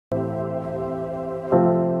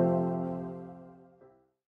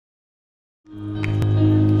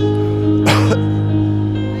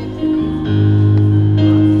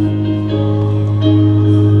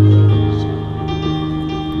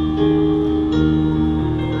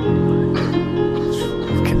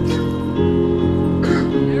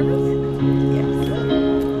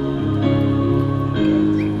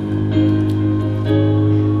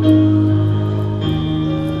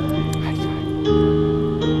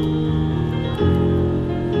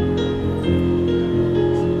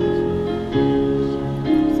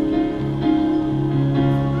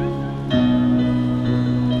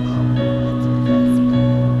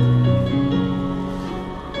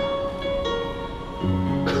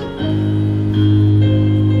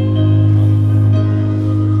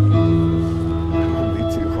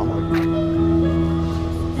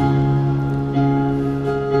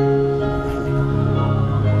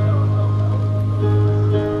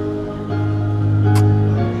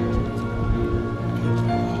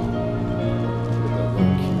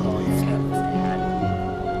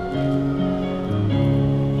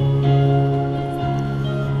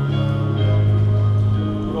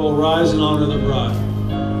rise in honor of the bride.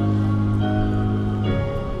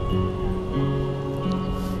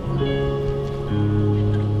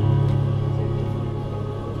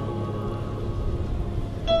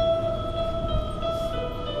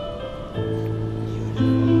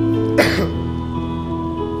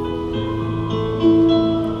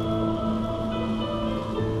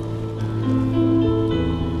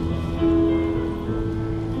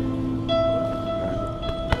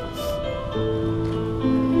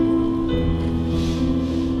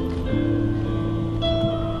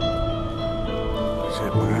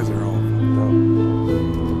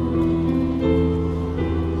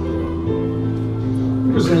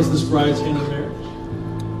 Presents this bride's hand in marriage.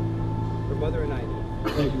 Her mother and I do.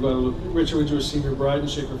 Thank you, Guadalupe. Richard, would you receive your bride and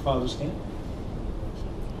shake her father's hand?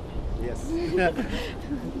 Yes. Give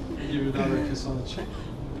your daughter a kiss on the cheek.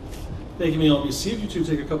 Thank you, may all be seated. You two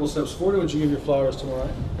take a couple steps forward. Would you give your flowers to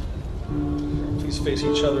Mariah? Please face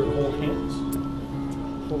each other and hold hands.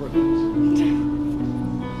 Hold our hands.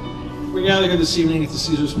 We gather here this evening at the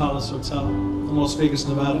Caesars Palace Hotel in Las Vegas,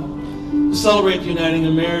 Nevada, to celebrate the uniting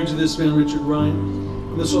of marriage of this man, Richard Ryan,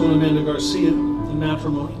 and this woman, Amanda Garcia, in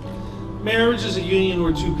matrimony. Marriage is a union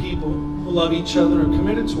where two people who love each other and are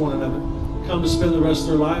committed to one another come to spend the rest of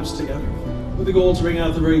their lives together with the goal to bring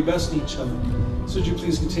out the very best in each other. So would you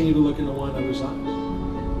please continue to look into one another's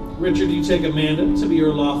eyes. Richard, you take Amanda to be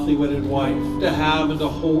your lawfully wedded wife, to have and to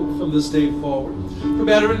hold from this day forward, for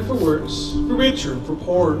better and for worse, for richer and for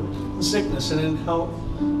poorer, in sickness and in health,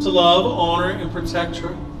 to love, honor, and protect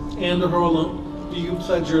her, and to her alone. Do you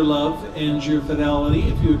pledge your love and your fidelity?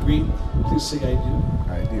 If you agree, please say I do.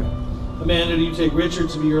 I do. Amanda, do you take Richard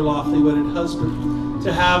to be your lawfully wedded husband,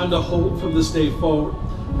 to have and to hold from this day forward,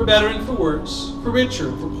 for better and for worse, for richer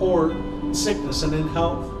and for poorer, in sickness and in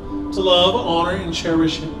health, to love, honor, and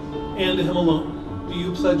cherish him, and to him alone? Do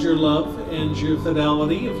you pledge your love and your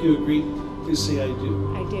fidelity? If you agree, please say I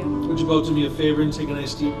do. I do. Would you both do me a favor and take a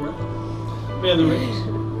nice deep breath? May I have the rings?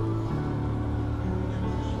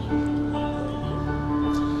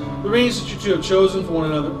 The rings that you two have chosen for one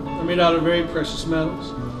another are made out of very precious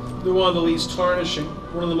metals. They're one of the least tarnishing,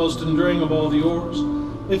 one of the most enduring of all the ores.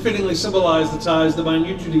 They fittingly symbolize the ties that bind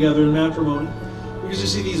you two together in matrimony. Because you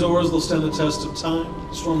see, these ores, they'll stand the test of time,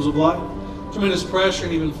 storms of life, tremendous pressure,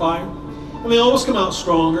 and even fire. And they always come out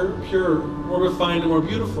stronger, purer, more refined, and more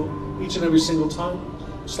beautiful each and every single time,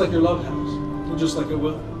 just like your love has, and just like it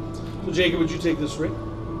will. So Jacob, would you take this ring?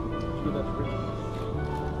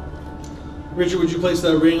 Richard, would you place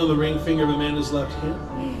that ring on the ring finger of Amanda's left hand?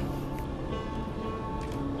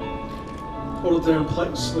 Hold it there in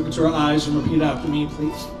place. Look into her eyes and repeat after me,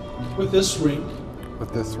 please. With this ring,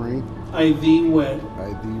 I thee wed.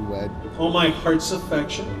 All my heart's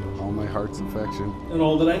affection. And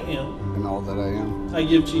all that I am. I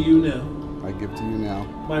give to you now.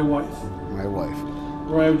 My wife.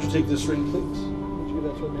 Mariah, would you take this ring, please? Would you give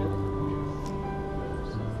that to Amanda?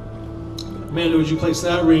 Amanda, would you place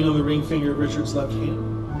that ring on the ring finger of Richard's left hand?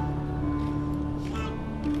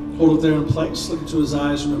 Hold it there in place. Look into his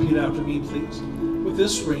eyes and repeat after me, please. With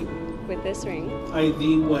this ring, I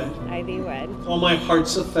thee wed. All my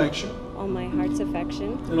heart's affection.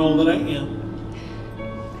 And all that I am.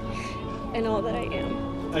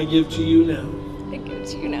 I give to you now.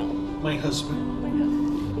 My husband.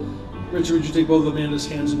 Richard, would you take both of Amanda's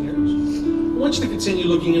hands in yours? I want you to continue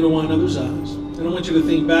looking into one another's eyes. And I want you to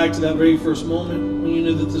think back to that very first moment when you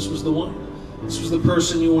knew that this was the one. This was the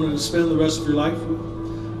person you wanted to spend the rest of your life with.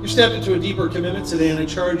 You stepped into a deeper commitment today, and I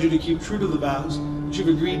charge you to keep true to the vows that you've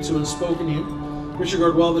agreed to and spoken here. Richard,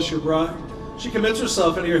 guard well this your bride. She commits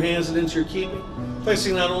herself into your hands and into your keeping,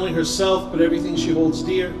 placing not only herself, but everything she holds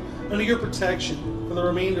dear under your protection for the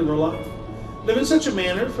remainder of her life. Live in such a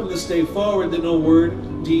manner from this day forward that no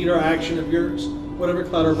word, deed, or action of yours would ever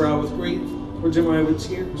cloud her brow with grief or dim her eye with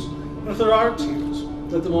tears. And if there are tears,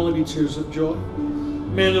 let them only be tears of joy.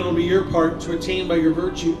 Amanda, it'll be your part to attain by your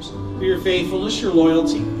virtues, through your faithfulness, your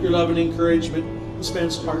loyalty, your love and encouragement,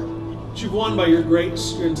 dispensed heart, that you've won by your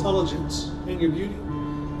grace, your intelligence, and your beauty.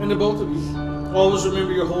 And to both of you, always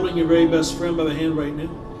remember you're holding your very best friend by the hand right now.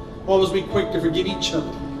 Always be quick to forgive each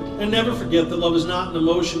other. And never forget that love is not an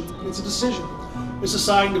emotion, it's a decision. It's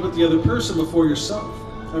deciding to put the other person before yourself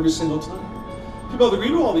every single time. If you both agree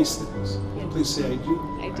to all these things, please say I do.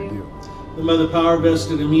 I do. And by the power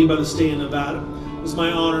vested in me by the state of Nevada, it is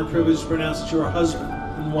my honor and privilege to pronounce that you are husband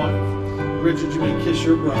and wife. Richard, you may kiss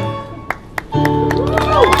your bride.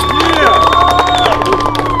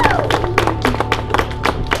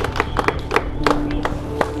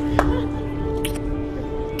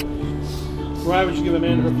 Mariah, would you give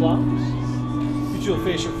Amanda her flowers? You two will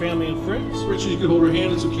face your family and friends. Richard, you could hold her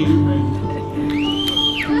hand. It's okay. Right?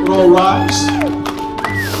 Roll rise.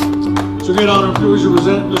 It's a great honor and privilege to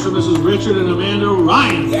present Mr. and Mrs. Richard and Amanda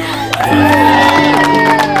Ryan.